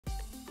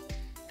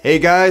Hey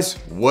guys,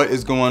 what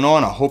is going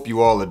on? I hope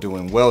you all are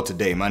doing well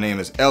today. My name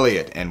is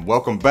Elliot and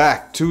welcome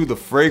back to The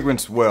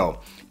Fragrance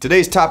Well.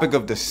 Today's topic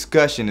of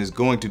discussion is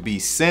going to be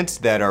scents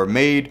that are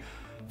made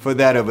for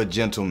that of a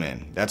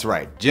gentleman. That's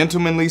right,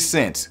 gentlemanly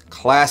scents,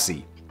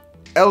 classy,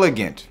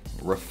 elegant,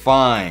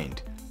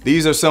 refined.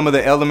 These are some of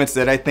the elements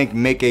that I think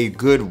make a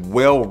good,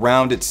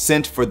 well-rounded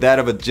scent for that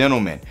of a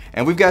gentleman.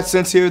 And we've got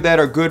scents here that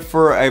are good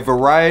for a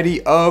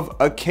variety of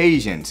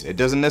occasions. It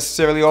doesn't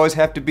necessarily always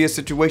have to be a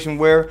situation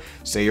where,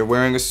 say you're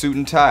wearing a suit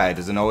and tie. It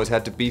doesn't always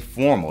have to be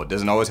formal. It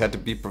doesn't always have to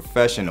be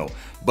professional.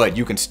 But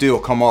you can still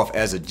come off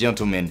as a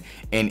gentleman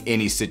in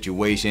any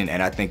situation.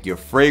 And I think your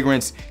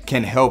fragrance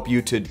can help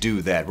you to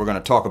do that. We're gonna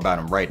talk about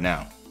them right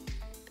now.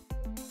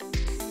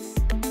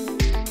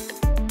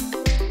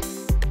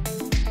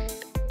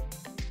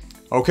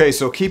 Okay,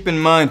 so keep in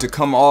mind, to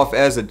come off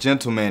as a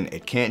gentleman,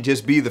 it can't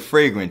just be the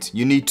fragrance.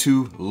 You need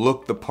to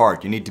look the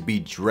part. You need to be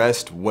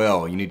dressed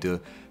well. You need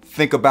to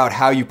think about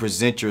how you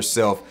present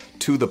yourself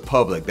to the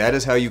public. That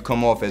is how you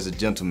come off as a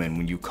gentleman,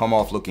 when you come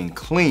off looking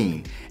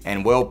clean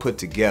and well put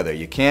together.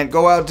 You can't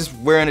go out just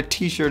wearing a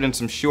t-shirt and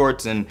some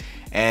shorts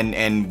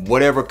and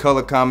whatever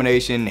color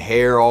combination,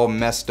 hair all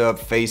messed up,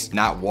 face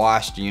not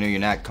washed, you're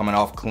not coming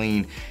off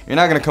clean. You're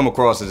not gonna come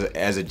across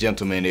as a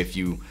gentleman if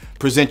you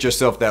present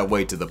yourself that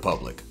way to the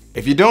public.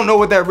 If you don't know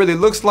what that really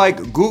looks like,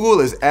 Google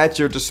is at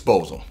your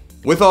disposal.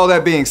 With all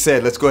that being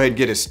said, let's go ahead and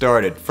get it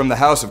started. From the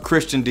house of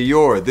Christian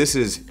Dior, this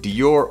is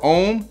Dior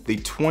Homme, the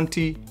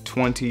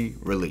 2020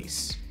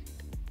 release.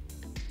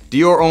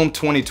 Dior Homme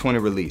 2020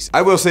 release.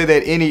 I will say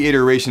that any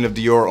iteration of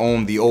Dior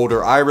Homme, the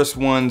older Iris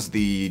ones,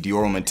 the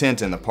Dior Homme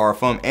Intense and the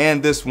Parfum,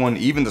 and this one,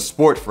 even the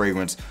sport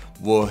fragrance,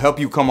 will help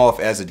you come off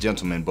as a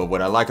gentleman. But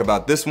what I like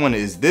about this one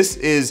is this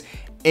is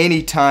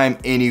anytime,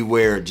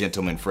 anywhere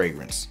gentleman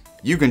fragrance.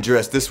 You can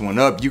dress this one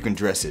up, you can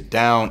dress it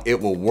down, it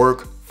will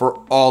work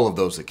for all of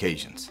those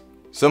occasions.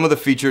 Some of the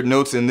featured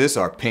notes in this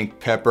are pink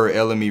pepper,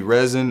 LME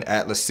resin,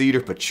 Atlas cedar,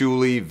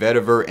 patchouli,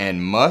 vetiver,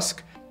 and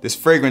musk. This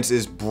fragrance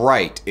is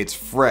bright, it's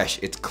fresh,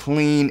 it's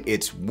clean,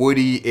 it's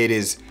woody, it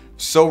is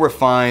so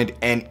refined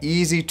and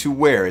easy to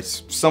wear.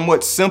 It's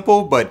somewhat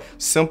simple, but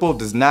simple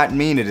does not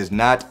mean it is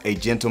not a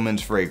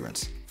gentleman's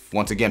fragrance.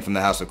 Once again, from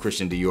the house of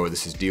Christian Dior,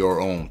 this is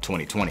Dior Homme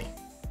 2020.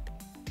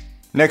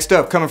 Next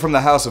up, coming from the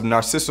house of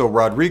Narciso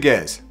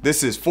Rodriguez,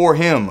 this is For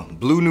Him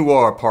Bleu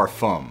Noir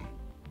Parfum.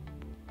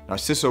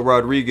 Narciso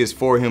Rodriguez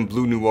For Him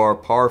Bleu Noir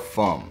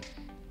Parfum.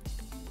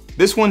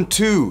 This one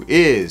too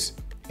is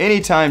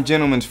anytime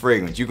gentleman's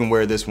fragrance. You can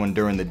wear this one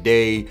during the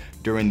day,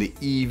 during the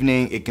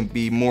evening. It can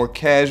be more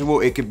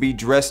casual, it can be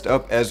dressed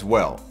up as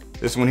well.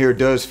 This one here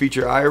does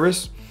feature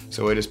iris,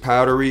 so it is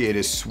powdery, it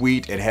is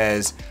sweet, it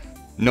has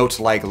notes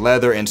like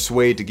leather and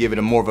suede to give it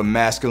a more of a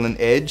masculine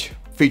edge.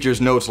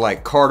 Features notes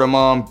like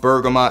cardamom,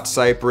 bergamot,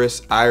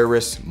 cypress,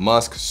 iris,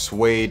 musk,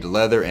 suede,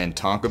 leather, and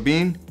tonka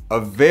bean. A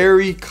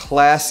very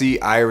classy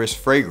iris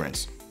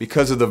fragrance.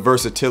 Because of the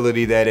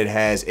versatility that it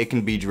has, it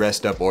can be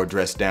dressed up or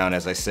dressed down,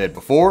 as I said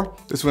before.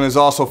 This one is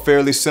also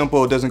fairly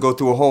simple. It doesn't go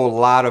through a whole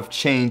lot of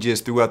changes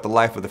throughout the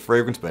life of the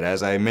fragrance, but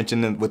as I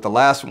mentioned with the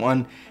last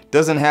one, it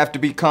doesn't have to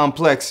be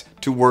complex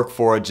to work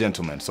for a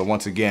gentleman. So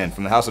once again,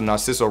 from the house of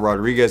Narciso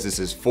Rodriguez, this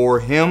is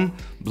For Him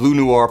Bleu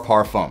Noir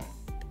Parfum.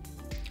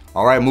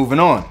 All right, moving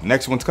on.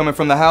 Next one's coming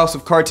from the house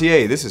of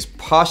Cartier. This is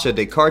Pacha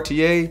de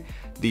Cartier,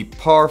 the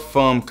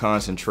Parfum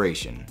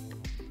Concentration.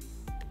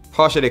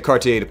 Pacha de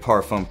Cartier, the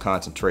Parfum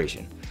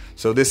Concentration.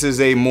 So this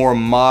is a more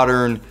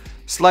modern,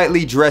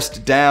 slightly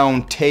dressed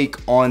down take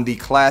on the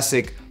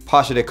classic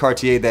Pacha de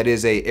Cartier that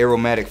is a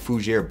aromatic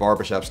fougere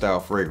barbershop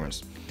style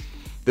fragrance.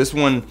 This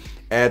one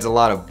adds a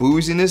lot of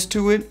booziness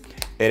to it.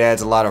 It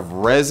adds a lot of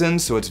resin,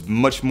 so it's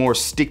much more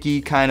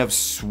sticky, kind of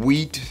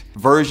sweet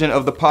version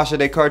of the Pacha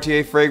de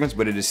Cartier fragrance,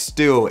 but it is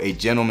still a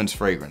gentleman's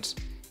fragrance.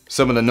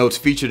 Some of the notes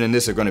featured in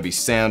this are going to be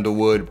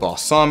sandalwood,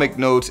 balsamic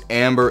notes,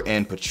 amber,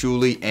 and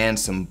patchouli, and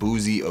some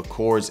boozy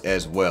accords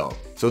as well.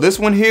 So this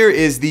one here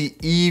is the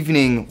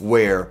evening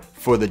wear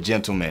for the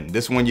gentleman.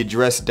 This one you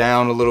dress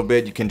down a little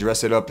bit, you can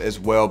dress it up as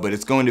well, but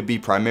it's going to be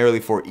primarily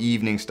for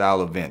evening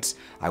style events.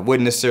 I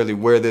wouldn't necessarily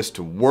wear this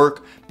to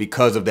work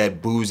because of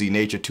that boozy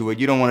nature to it.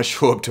 You don't want to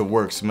show up to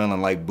work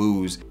smelling like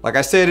booze. Like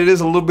I said, it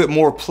is a little bit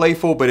more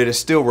playful, but it is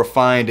still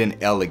refined and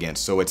elegant.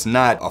 So it's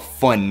not a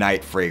fun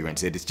night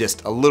fragrance. It is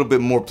just a little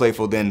bit more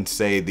playful than,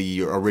 say,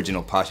 the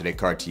original Pacha de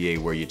Cartier,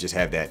 where you just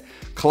have that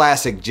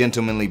classic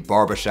gentlemanly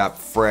barbershop,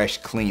 fresh,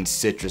 clean,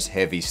 citrus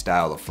heavy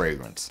style of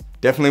fragrance.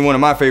 Definitely one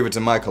of my favorites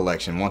in my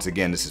collection. Once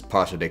again, this is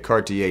Pacha de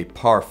Cartier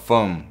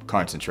Parfum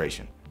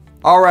Concentration.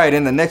 All right,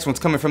 and the next one's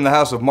coming from the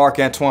house of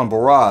Marc-Antoine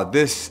Barras.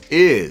 This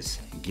is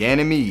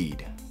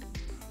Ganymede.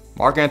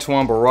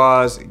 Marc-Antoine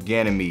Barras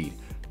Ganymede.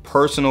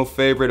 Personal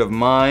favorite of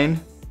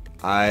mine.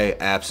 I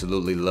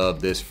absolutely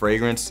love this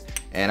fragrance,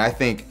 and I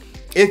think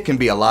it can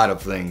be a lot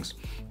of things,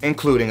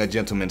 including a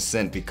gentleman's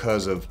scent,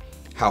 because of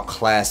how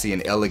classy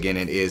and elegant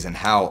it is and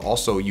how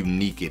also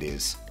unique it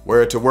is.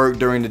 Wear it to work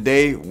during the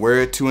day,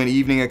 wear it to an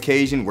evening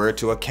occasion, wear it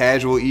to a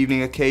casual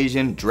evening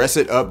occasion, dress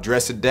it up,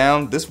 dress it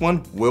down. This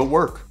one will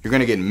work. You're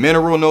gonna get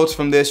mineral notes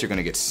from this, you're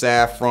gonna get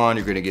saffron,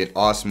 you're gonna get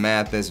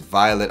osmanthus,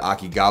 violet,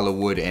 akigala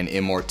wood, and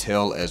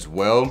immortelle as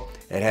well.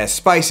 It has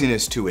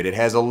spiciness to it, it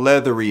has a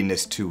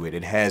leatheriness to it,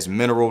 it has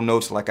mineral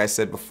notes like I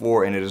said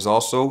before, and it is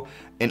also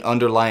an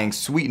underlying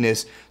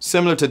sweetness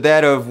similar to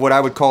that of what I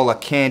would call a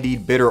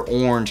candied bitter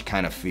orange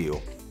kind of feel.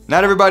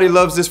 Not everybody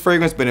loves this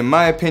fragrance, but in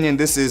my opinion,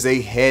 this is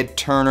a head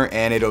turner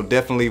and it'll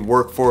definitely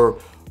work for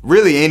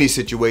really any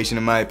situation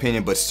in my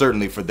opinion, but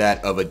certainly for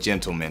that of a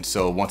gentleman.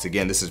 So once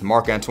again, this is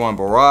Marc-Antoine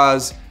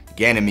Barras,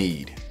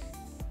 Ganymede.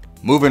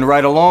 Moving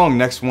right along,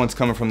 next one's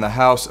coming from the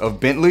house of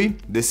Bentley.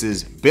 This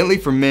is Bentley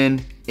for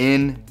Men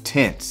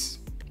Intense.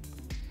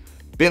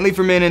 Bentley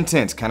for Men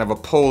Intense, kind of a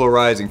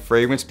polarizing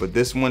fragrance, but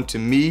this one to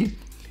me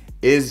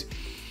is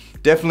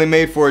definitely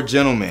made for a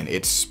gentleman.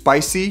 It's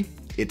spicy,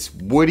 it's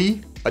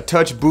woody, a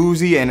touch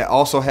boozy, and it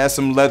also has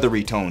some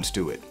leathery tones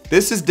to it.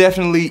 This is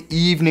definitely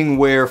evening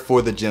wear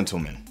for the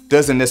gentleman.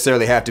 Doesn't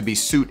necessarily have to be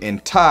suit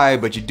and tie,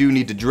 but you do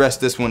need to dress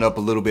this one up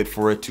a little bit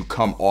for it to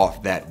come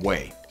off that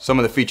way. Some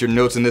of the featured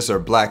notes in this are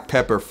black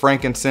pepper,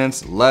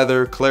 frankincense,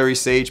 leather, clary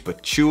sage,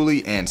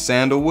 patchouli, and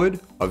sandalwood.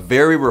 A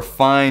very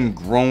refined,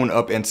 grown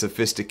up, and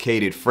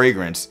sophisticated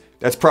fragrance.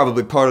 That's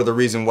probably part of the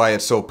reason why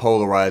it's so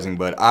polarizing,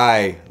 but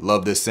I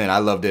love this scent. I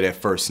loved it at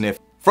first sniff.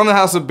 From the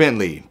house of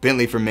Bentley,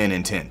 Bentley for Men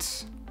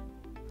Intense.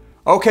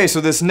 Okay, so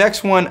this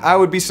next one, I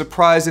would be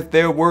surprised if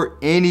there were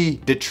any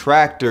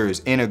detractors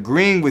in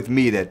agreeing with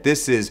me that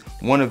this is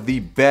one of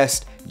the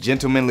best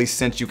gentlemanly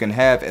scents you can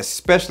have,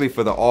 especially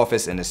for the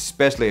office and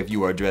especially if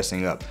you are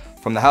dressing up.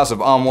 From the house of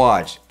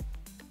Amouage,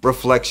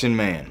 Reflection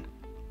Man.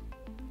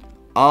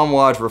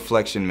 Amouage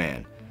Reflection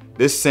Man.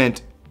 This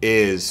scent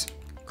is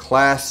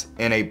class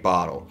in a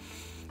bottle.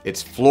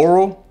 It's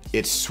floral,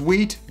 it's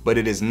sweet, but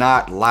it is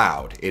not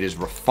loud. It is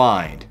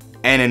refined.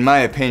 And in my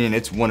opinion,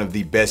 it's one of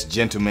the best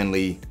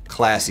gentlemanly,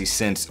 classy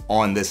scents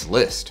on this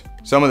list.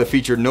 Some of the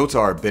featured notes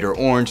are bitter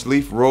orange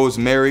leaf,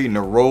 rosemary,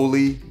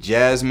 neroli,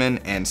 jasmine,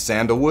 and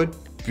sandalwood.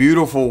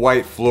 Beautiful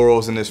white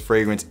florals in this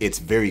fragrance. It's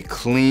very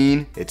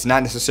clean. It's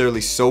not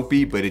necessarily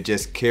soapy, but it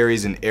just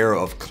carries an air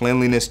of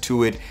cleanliness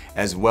to it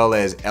as well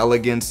as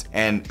elegance.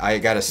 And I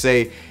gotta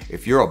say,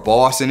 if you're a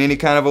boss in any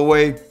kind of a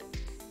way,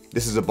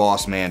 this is a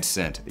boss man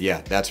scent.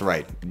 Yeah, that's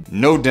right.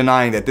 No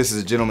denying that this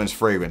is a gentleman's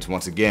fragrance.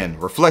 Once again,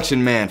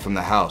 Reflection Man from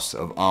the house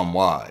of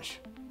Amouage.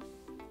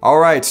 All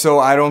right, so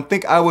I don't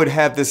think I would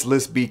have this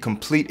list be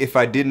complete if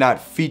I did not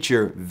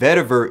feature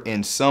vetiver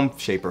in some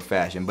shape or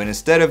fashion. But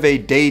instead of a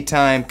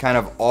daytime kind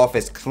of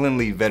office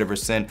cleanly vetiver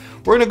scent,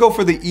 we're gonna go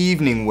for the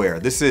evening wear.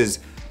 This is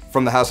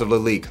from the house of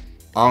Lalique,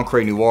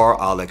 Encre Noir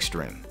à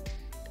l'Extrême.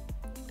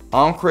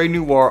 Encre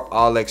Noir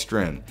à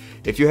l'Extrême.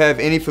 If you have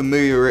any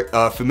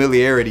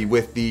familiarity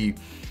with the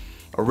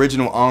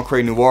original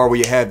Encre Noir where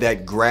you have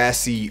that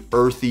grassy,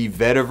 earthy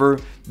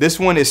vetiver, this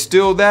one is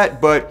still that,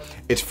 but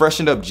it's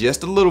freshened up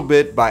just a little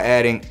bit by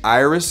adding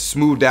iris,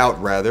 smoothed out a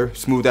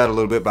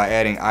little bit by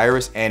adding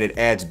iris, and it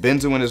adds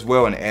benzoin as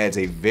well and adds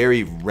a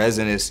very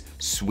resinous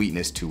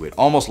sweetness to it,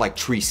 almost like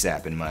tree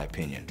sap in my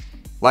opinion.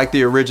 Like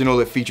the original,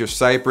 it features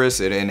cypress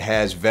and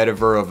has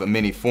vetiver of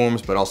many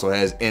forms, but also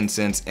has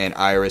incense and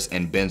iris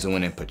and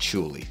benzoin and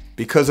patchouli.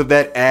 Because of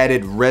that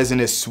added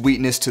resinous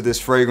sweetness to this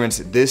fragrance,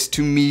 this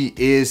to me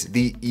is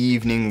the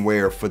evening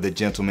wear for the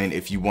gentleman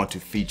if you want to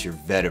feature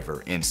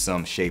vetiver in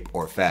some shape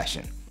or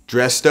fashion.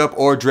 Dressed up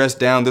or dressed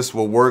down, this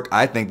will work.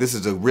 I think this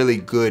is a really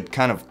good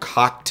kind of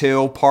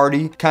cocktail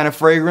party kind of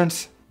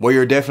fragrance, where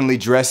you're definitely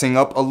dressing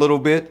up a little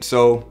bit.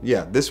 So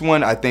yeah, this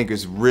one I think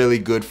is really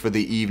good for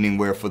the evening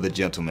wear for the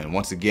gentleman.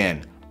 Once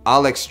again,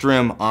 à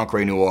l'Extrême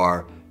Encre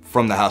Noir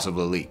from the house of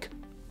Lalique.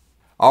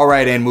 All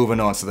right, and moving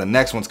on. So the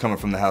next one's coming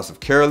from the house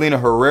of Carolina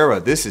Herrera.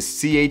 This is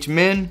CH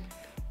Men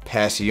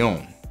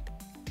Passion.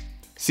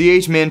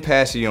 CH Men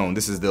Passion.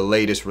 This is the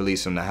latest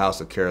release from the house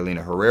of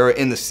Carolina Herrera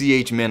in the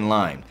CH Men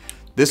line.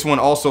 This one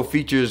also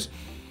features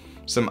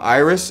some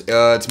iris.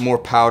 It's more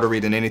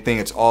powdery than anything.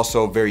 It's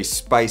also very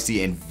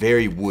spicy and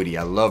very woody.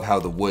 I love how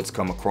the woods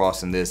come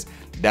across in this.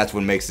 That's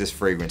what makes this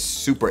fragrance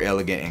super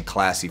elegant and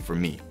classy for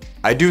me.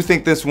 I do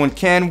think this one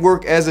can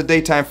work as a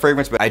daytime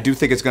fragrance, but I do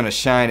think it's gonna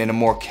shine in a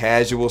more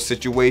casual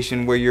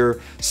situation where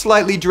you're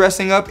slightly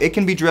dressing up. It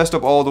can be dressed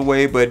up all the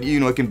way, but you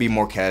know, it can be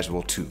more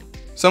casual too.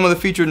 Some of the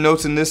featured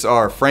notes in this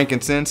are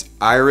frankincense,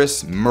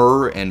 iris,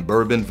 myrrh, and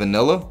bourbon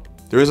vanilla.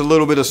 There is a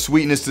little bit of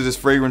sweetness to this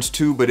fragrance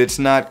too, but it's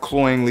not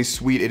cloyingly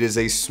sweet. It is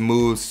a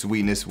smooth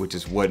sweetness, which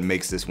is what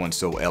makes this one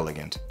so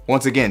elegant.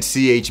 Once again,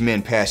 CH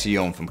Men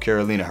Passion from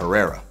Carolina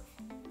Herrera.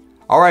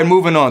 All right,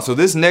 moving on. So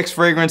this next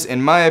fragrance,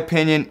 in my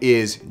opinion,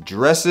 is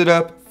Dress It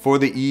Up for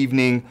the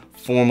Evening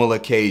Formal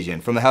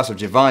Occasion. From the house of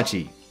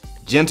Givenchy,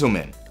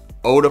 Gentleman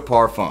Eau de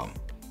Parfum.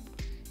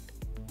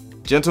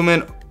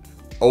 Gentleman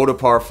Eau de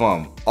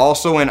Parfum.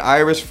 Also an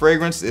iris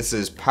fragrance. This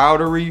is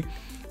powdery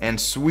and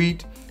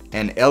sweet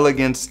and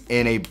elegance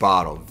in a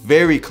bottle.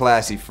 Very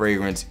classy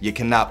fragrance. You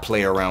cannot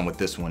play around with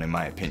this one in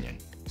my opinion.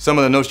 Some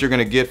of the notes you're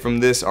gonna get from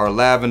this are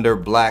lavender,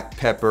 black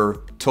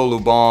pepper, tolu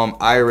balm,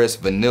 iris,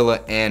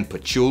 vanilla, and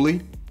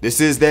patchouli. This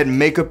is that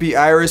makeup-y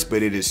iris,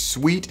 but it is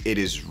sweet, it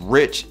is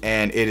rich,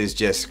 and it is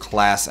just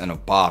class in a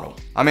bottle.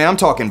 I mean, I'm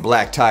talking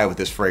black tie with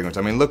this fragrance.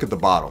 I mean, look at the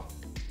bottle.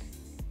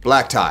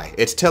 Black tie.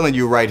 It's telling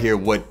you right here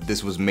what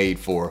this was made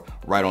for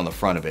right on the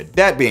front of it.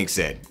 That being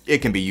said, it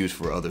can be used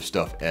for other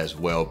stuff as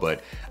well,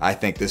 but I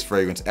think this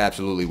fragrance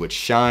absolutely would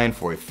shine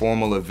for a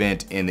formal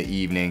event in the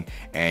evening.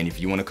 And if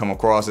you want to come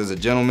across as a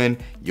gentleman,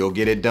 you'll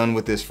get it done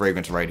with this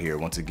fragrance right here.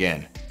 Once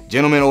again,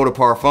 Gentleman Eau de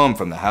Parfum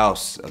from the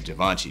House of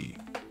Givenchy.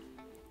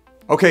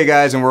 Okay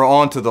guys, and we're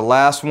on to the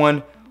last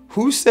one.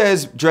 Who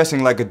says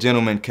dressing like a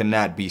gentleman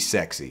cannot be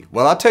sexy?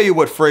 Well, I'll tell you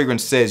what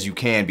fragrance says you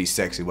can be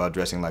sexy while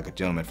dressing like a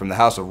gentleman. From the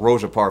House of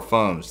Roja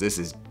Parfums, this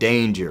is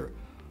Danger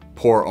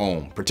Pour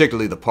Homme.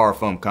 Particularly the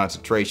Parfum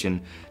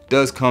concentration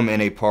does come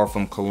in a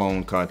Parfum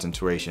Cologne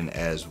concentration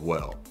as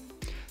well.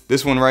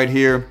 This one right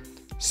here,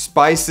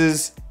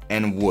 Spices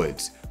and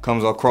Woods.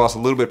 Comes across a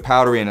little bit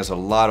powdery and there's a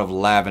lot of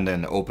lavender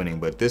in the opening,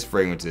 but this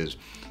fragrance is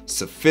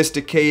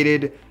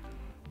sophisticated,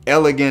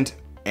 elegant,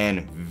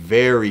 and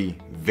very,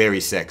 very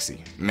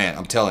sexy. Man,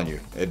 I'm telling you,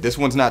 this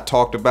one's not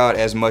talked about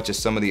as much as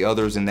some of the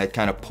others in that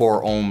kind of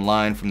Pour Homme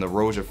line from the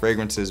Roja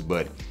fragrances,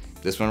 but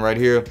this one right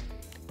here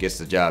gets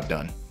the job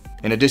done.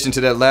 In addition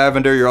to that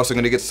lavender, you're also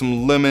gonna get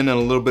some lemon and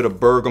a little bit of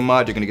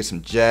bergamot. You're gonna get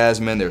some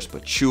jasmine. There's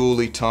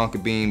patchouli,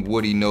 tonka bean,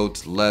 woody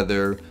notes,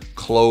 leather,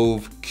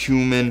 clove,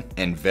 cumin,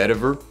 and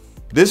vetiver.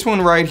 This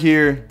one right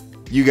here,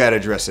 you gotta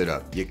dress it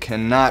up. You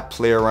cannot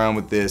play around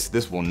with this.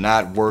 This will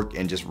not work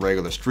in just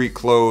regular street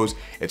clothes.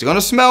 It's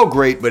gonna smell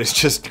great, but it's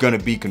just gonna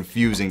be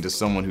confusing to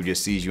someone who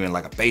just sees you in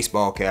like a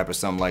baseball cap or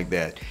something like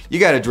that. You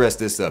gotta dress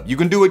this up. You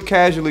can do it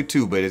casually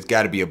too, but it's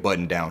gotta be a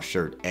button-down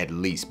shirt at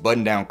least,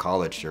 button-down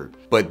collared shirt.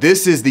 But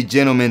this is the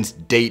gentleman's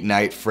date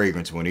night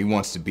fragrance when he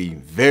wants to be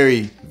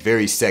very,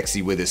 very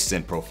sexy with his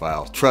scent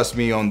profile. Trust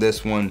me on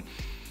this one,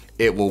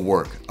 it will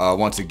work.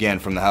 Once again,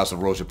 from the House of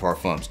Roja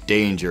Parfums,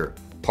 Danger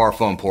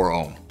Parfum Pour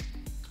Homme.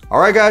 All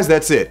right guys,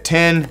 that's it.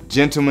 10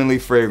 gentlemanly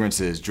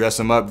fragrances. Dress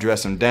them up,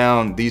 dress them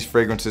down. These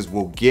fragrances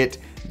will get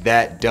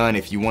that done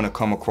if you want to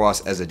come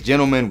across as a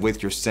gentleman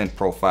with your scent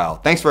profile.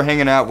 Thanks for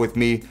hanging out with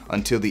me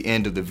until the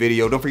end of the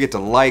video. Don't forget to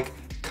like,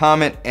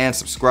 comment, and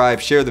subscribe.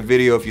 Share the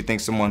video if you think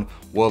someone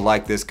will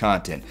like this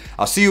content.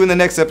 I'll see you in the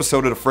next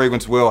episode of The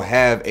Fragrance Wheel.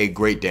 Have a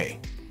great day.